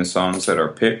between the songs that are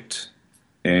picked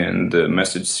and the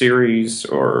message series,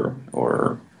 or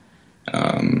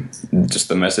just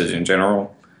the message in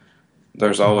general.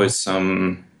 There's always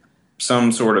some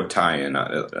sort of tie-in.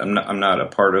 I'm not a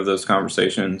part of those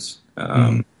conversations,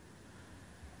 but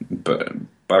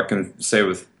I can say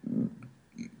with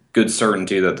good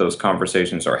certainty that those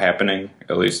conversations are happening,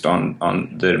 at least on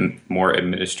the more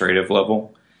administrative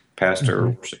level, pastor,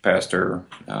 worship pastor,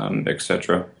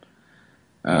 etc.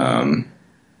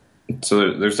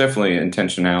 So there's definitely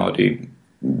intentionality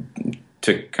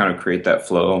to kind of create that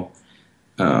flow.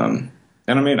 And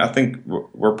I mean, I think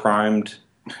we're primed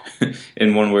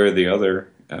in one way or the other,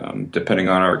 depending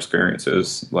on our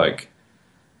experiences, like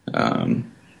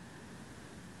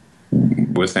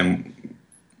with him,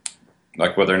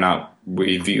 like whether or not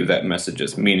we view that message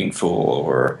as meaningful,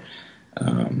 or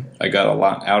I got a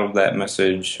lot out of that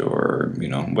message, or,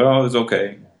 well, it was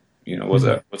okay. Was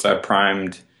I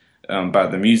primed by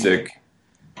the music,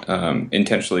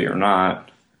 intentionally or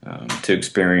not, to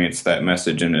experience that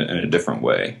message in a different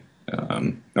way? I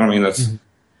mean, that's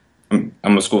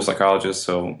I'm a school psychologist,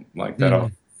 so like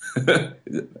that,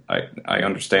 I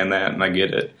understand that and I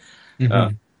get it.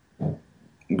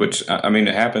 Which, I mean,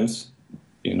 it happens,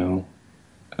 but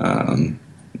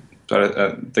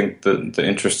I think the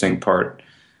interesting part,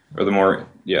 or the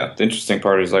interesting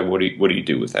part is like, what do you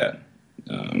do with that?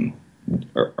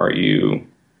 Are you,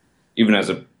 even as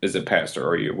a pastor,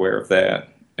 are you aware of that?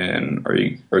 And are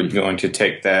you going to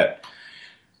take that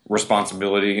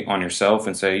responsibility on yourself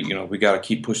and say, we got to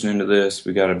keep pushing into this,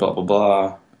 we got to blah, blah,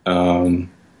 blah.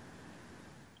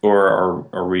 Or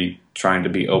are we trying to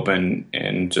be open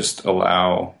and just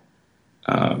allow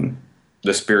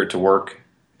the Spirit to work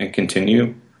and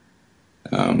continue,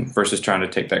 versus trying to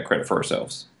take that credit for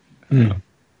ourselves?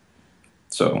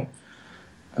 So,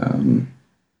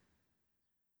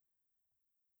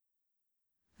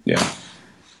 yeah.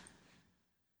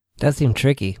 That seemed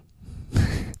tricky.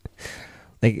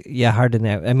 Hard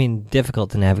to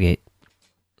difficult to navigate.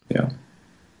 Yeah.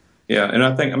 Yeah, and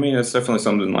I think, it's definitely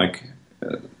something like,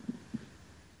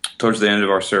 towards the end of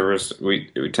our service, we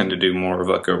tend to do more of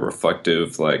like a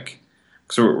reflective, so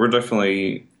we're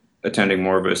definitely attending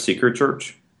more of a secret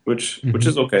church, which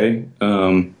is okay.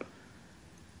 And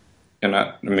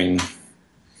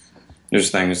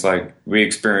there's things like we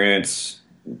experience,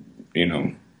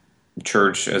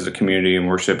 church as a community and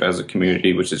worship as a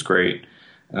community, which is great.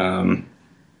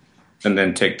 and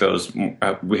then take those.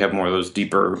 We have more of those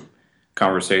deeper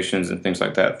conversations and things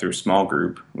like that through small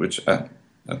group, which I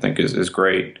think is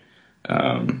great.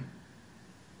 So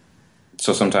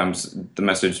sometimes the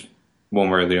message, one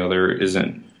way or the other,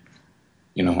 isn't,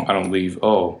 I don't leave,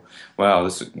 oh, wow,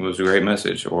 this was a great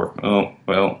message, or, oh,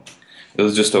 well, it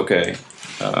was just okay.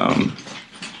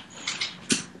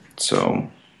 So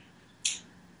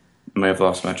I may have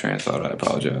lost my train of thought. I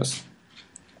apologize.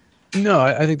 No,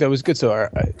 I think that was good. So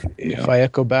if I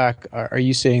echo back, are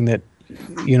you saying that,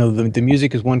 the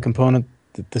music is one component,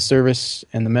 the service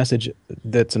and the message,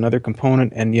 that's another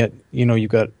component, and yet,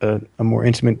 you've got a more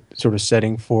intimate sort of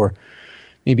setting for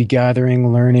maybe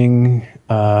gathering, learning,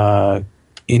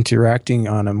 interacting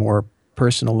on a more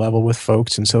personal level with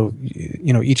folks. And so,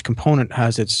 each component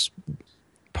has its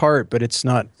part, but it's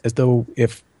not as though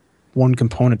if one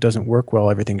component doesn't work well,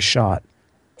 everything's shot.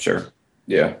 Sure.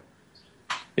 Yeah.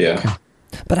 Yeah. Okay.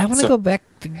 But I want to go back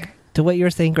to what you were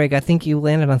saying, Greg. I think you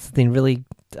landed on something really,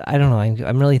 I don't know,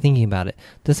 I'm really thinking about it.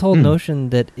 This whole notion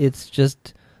that it's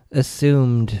just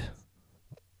assumed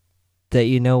that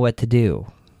you know what to do.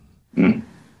 In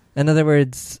other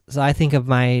words, so I think of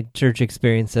my church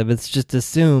experience of it's just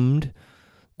assumed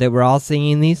that we're all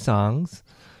singing these songs,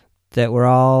 that we're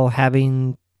all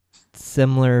having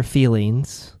similar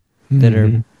feelings that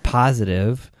are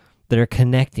positive, that are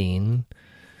connecting,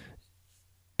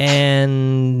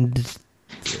 and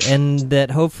that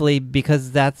hopefully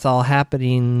because that's all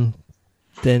happening,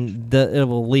 then it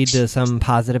will lead to some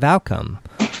positive outcome.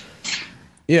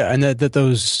 Yeah, and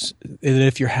that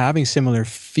if you're having similar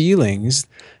feelings,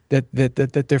 that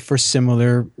they're for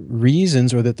similar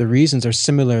reasons, or that the reasons are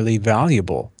similarly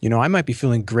valuable. I might be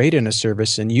feeling great in a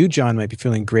service, and you, John, might be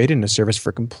feeling great in a service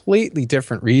for completely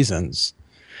different reasons.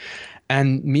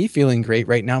 And me feeling great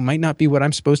right now might not be what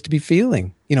I'm supposed to be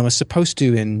feeling. As supposed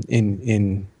to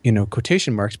in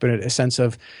quotation marks, but a sense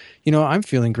of, I'm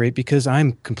feeling great because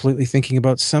I'm completely thinking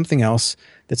about something else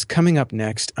that's coming up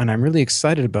next, and I'm really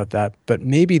excited about that. But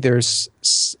maybe there's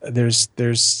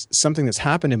something that's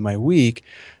happened in my week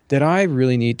that I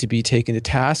really need to be taken to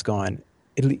task on,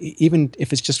 even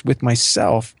if it's just with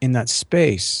myself in that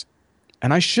space.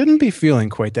 And I shouldn't be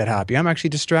feeling quite that happy. I'm actually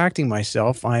distracting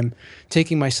myself. I'm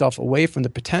taking myself away from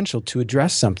the potential to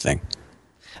address something.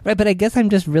 Right, but I guess I'm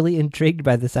just really intrigued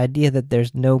by this idea that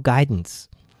there's no guidance.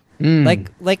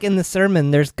 Like in the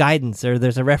sermon, there's guidance, or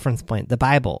there's a reference point, the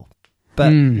Bible. But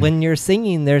when you're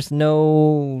singing, there's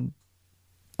no...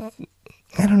 I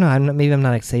don't know. Maybe I'm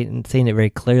not saying it very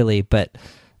clearly, but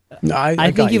no, I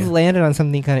think you've landed on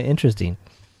something kind of interesting.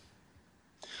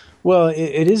 Well,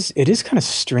 it is kind of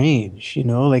strange,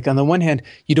 Like on the one hand,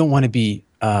 you don't want to be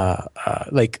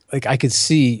like I could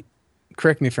see.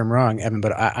 Correct me if I'm wrong, Evan,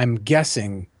 but I'm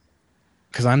guessing,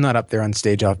 because I'm not up there on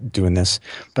stage doing this,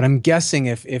 but I'm guessing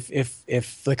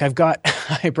if like I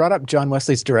brought up John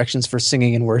Wesley's directions for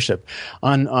singing and worship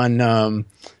on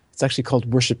it's actually called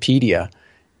Worshipedia,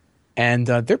 and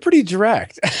they're pretty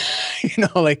direct.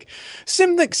 Like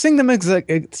sing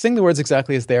the words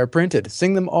exactly as they are printed.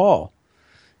 Sing them all.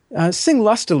 Sing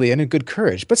lustily and in good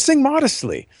courage, but sing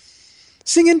modestly.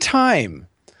 Sing in time.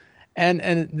 And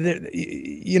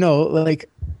like,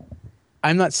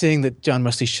 I'm not saying that John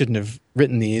Wesley shouldn't have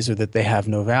written these or that they have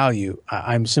no value.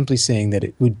 I'm simply saying that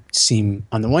it would seem,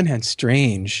 on the one hand,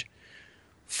 strange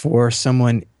for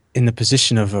someone in the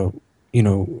position of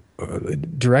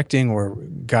directing or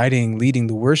guiding, leading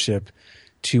the worship,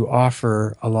 to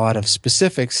offer a lot of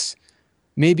specifics,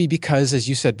 maybe because, as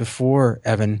you said before,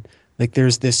 Evan, like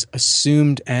there's this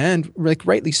assumed, and like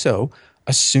rightly so,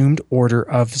 assumed order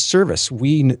of service.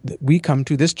 We come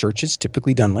to this church, it's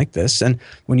typically done like this, and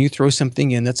when you throw something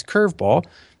in that's a curveball,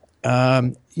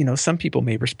 some people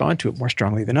may respond to it more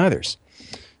strongly than others.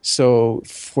 So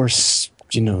for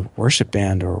worship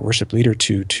band or worship leader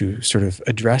to sort of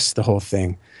address the whole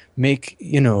thing, make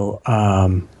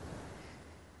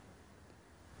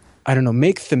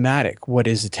make thematic what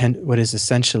is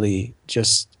essentially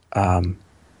just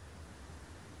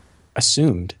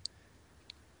assumed,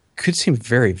 could seem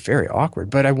very, very awkward.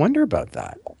 But I wonder about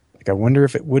that. Like, I wonder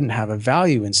if it wouldn't have a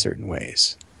value in certain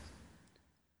ways.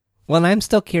 Well, I'm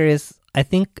still curious. I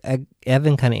think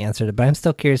Evan kind of answered it, but I'm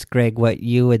still curious, Greg,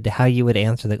 how you would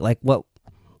answer that.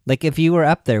 Like if you were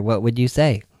up there, what would you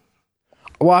say?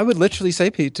 Well, I would literally say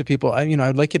to people,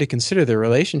 I'd like you to consider the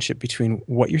relationship between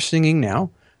what you're singing now,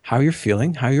 how you're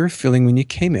feeling when you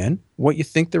came in, what you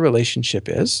think the relationship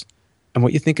is, and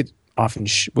what you think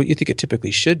it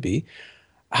typically should be,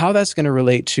 how that's going to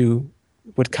relate to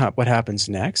what happens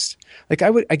next. Like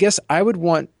I guess I would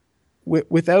want,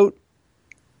 without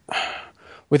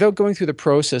without going through the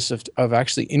process of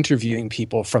actually interviewing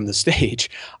people from the stage,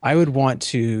 I would want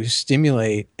to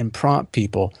stimulate and prompt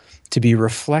people to be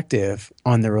reflective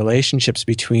on the relationships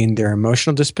between their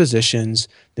emotional dispositions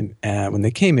when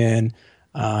they came in,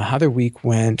 how their week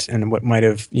went, and what might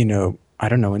have,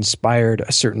 inspired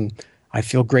a certain, I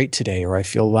feel great today or I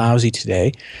feel lousy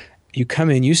today. You come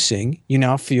in, you sing, you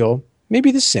now feel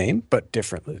maybe the same, but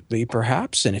differently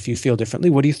perhaps. And if you feel differently,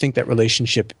 what do you think that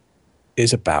relationship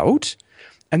is about?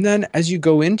 And then as you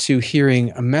go into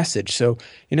hearing a message, so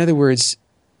in other words,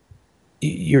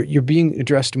 you're being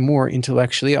addressed more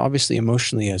intellectually, obviously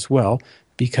emotionally as well,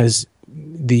 because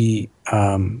the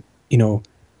a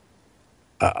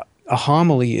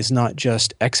homily is not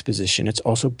just exposition; it's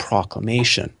also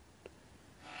proclamation.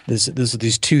 There's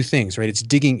these two things, right? It's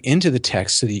digging into the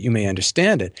text so that you may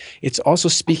understand it. It's also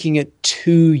speaking it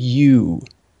to you,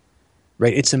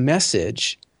 right? It's a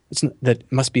message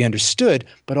that must be understood,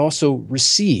 but also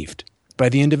received by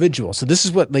the individual. So this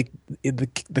is what the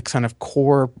kind of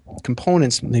core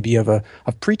components maybe of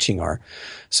preaching are.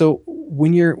 So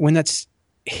when that's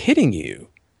hitting you,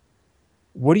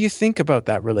 what do you think about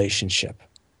that relationship,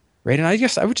 right? And I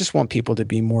guess I would just want people to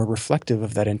be more reflective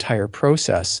of that entire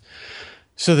process,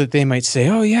 so that they might say,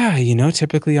 oh yeah,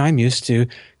 typically I'm used to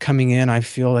coming in. I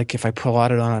feel like if I pull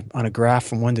out it on a graph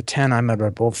from 1 to 10, I'm at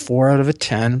about 4 out of a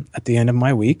 10 at the end of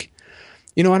my week.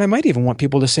 And I might even want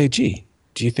people to say, gee,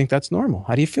 do you think that's normal?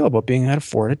 How do you feel about being at a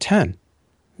 4 out of 10?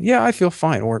 Yeah, I feel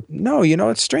fine. Or no,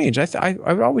 it's strange. I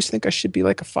would always think I should be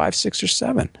like a 5, 6, or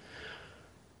 7.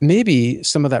 Maybe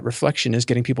some of that reflection is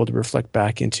getting people to reflect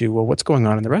back into, well, what's going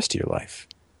on in the rest of your life?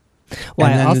 Well,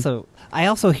 I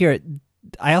also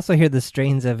hear the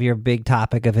strains of your big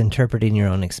topic of interpreting your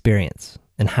own experience,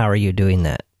 and how are you doing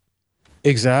that?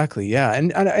 Exactly, yeah.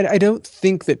 And I don't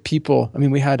think that people,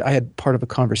 I had part of a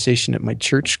conversation at my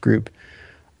church group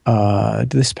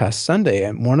this past Sunday,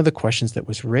 and one of the questions that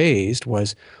was raised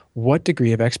was, what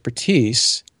degree of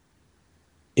expertise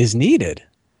is needed?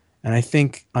 And I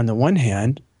think on the one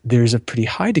hand, there's a pretty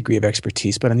high degree of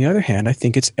expertise, but on the other hand, I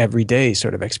think it's everyday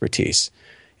sort of expertise.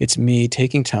 It's me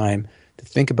taking time to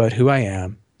think about who I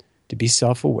am, to be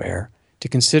self-aware, to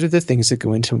consider the things that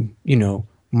go into,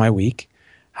 my week,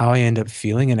 how I end up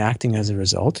feeling and acting as a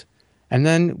result. And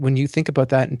then when you think about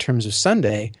that in terms of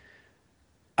Sunday,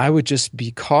 I would just be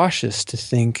cautious to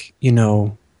think,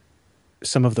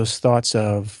 some of those thoughts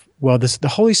of, well, the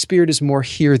Holy Spirit is more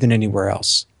here than anywhere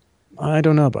else. I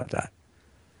don't know about that.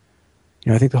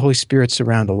 I think the Holy Spirit's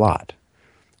around a lot.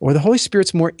 Or the Holy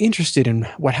Spirit's more interested in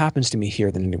what happens to me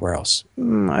here than anywhere else.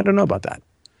 I don't know about that.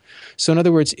 So in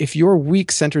other words, if your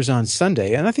week centers on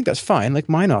Sunday, and I think that's fine, like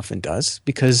mine often does,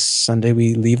 because Sunday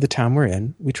we leave the town we're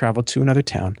in, we travel to another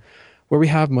town where we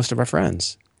have most of our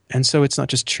friends. And so it's not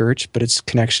just church, but it's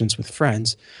connections with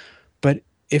friends. But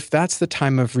if that's the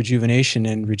time of rejuvenation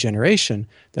and regeneration,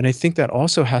 then I think that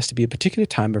also has to be a particular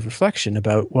time of reflection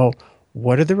about, well,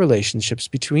 what are the relationships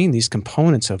between these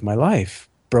components of my life,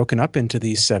 broken up into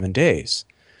these 7 days?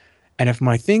 And if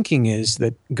my thinking is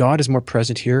that God is more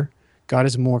present here, God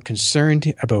is more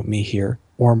concerned about me here,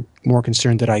 or more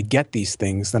concerned that I get these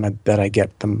things than that I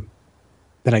get them,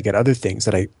 than I get other things,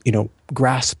 that I,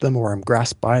 grasp them or I'm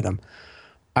grasped by them,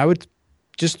 I would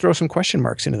just throw some question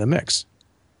marks into the mix.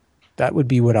 That would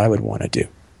be what I would want to do.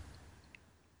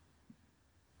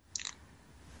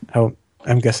 Oh,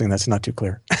 I'm guessing that's not too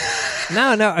clear.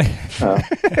 No.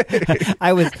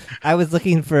 I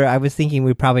was thinking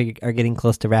we probably are getting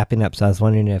close to wrapping up, so I was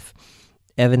wondering if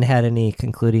Evan had any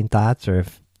concluding thoughts, or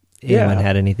if anyone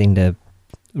had anything to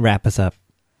wrap us up.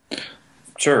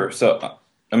 Sure. So,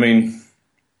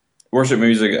 worship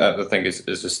music, I think, is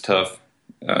just tough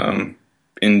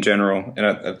in general. And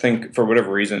I think for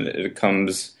whatever reason, it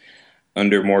comes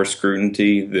under more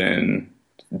scrutiny than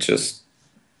just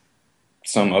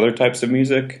some other types of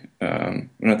music. And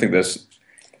I think that's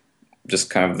just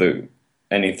kind of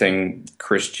anything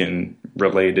Christian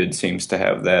related seems to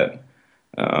have that,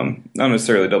 not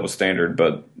necessarily double standard,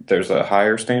 but there's a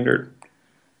higher standard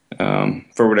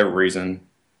for whatever reason.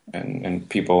 And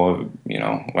people,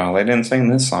 well, they didn't sing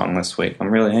this song this week.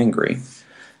 I'm really angry.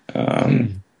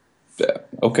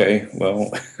 Okay,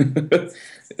 well,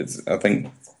 I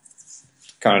think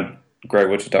kind of, Greg,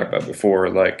 what you talked about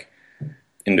before, like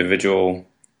individual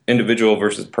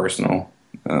versus personal.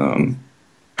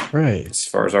 Right. As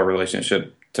far as our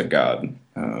relationship to God,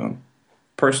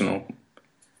 personal,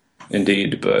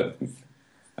 indeed, but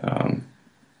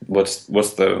what's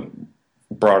the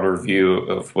broader view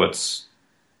of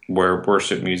where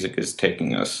worship music is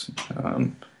taking us,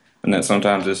 and that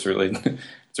sometimes it's really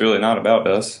not about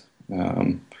us,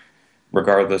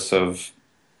 regardless of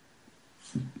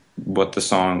what the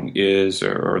song is,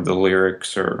 or the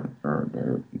lyrics, or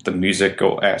the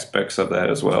musical aspects of that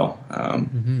as well.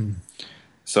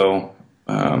 So,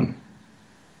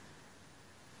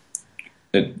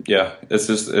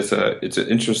 it's an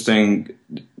interesting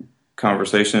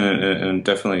conversation, and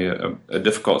definitely a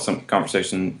difficult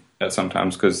conversation at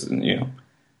sometimes, because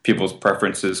people's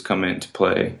preferences come into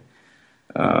play.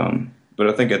 But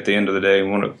I think at the end of the day,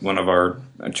 one of our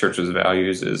church's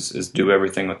values is do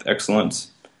everything with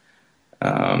excellence.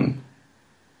 And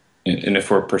if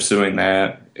we're pursuing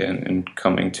that and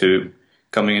coming into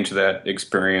that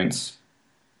experience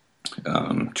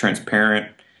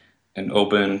transparent and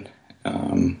open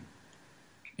and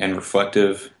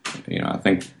reflective, I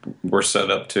think we're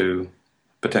set up to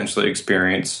potentially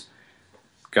experience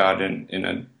God in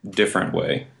a different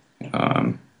way.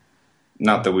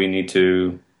 Not that we need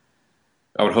to.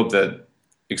 I would hope that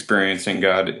experiencing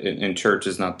God in church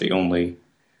is not the only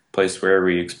place where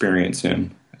we experience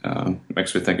Him.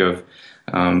 Makes me think of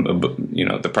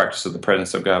the practice of the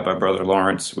presence of God by Brother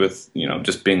Lawrence, with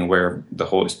just being aware of the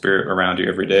Holy Spirit around you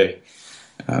every day.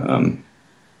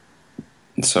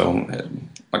 So,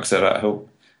 like I said, I hope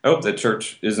that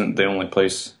church isn't the only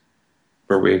place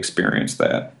where we experience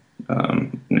that.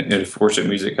 If worship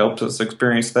music helps us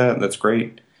experience that, that's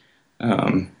great.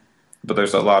 But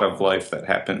there's a lot of life that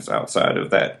happens outside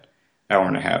of that hour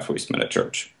and a half we spend at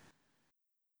church.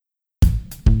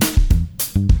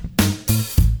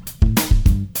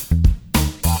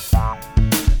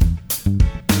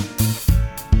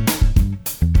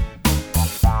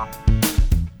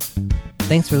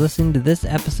 Thanks for listening to this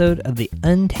episode of the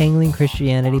Untangling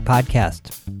Christianity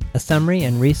podcast. A summary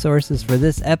and resources for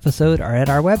this episode are at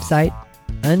our website,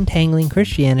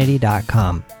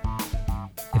 untanglingchristianity.com.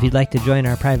 If you'd like to join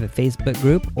our private Facebook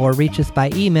group or reach us by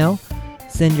email,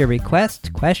 send your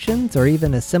request, questions, or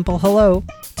even a simple hello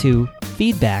to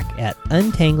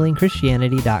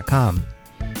feedback@untanglingchristianity.com.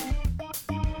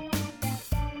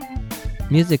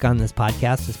 Music on this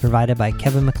podcast is provided by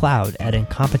Kevin MacLeod at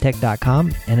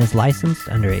Incompetech.com and is licensed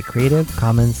under a Creative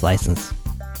Commons license.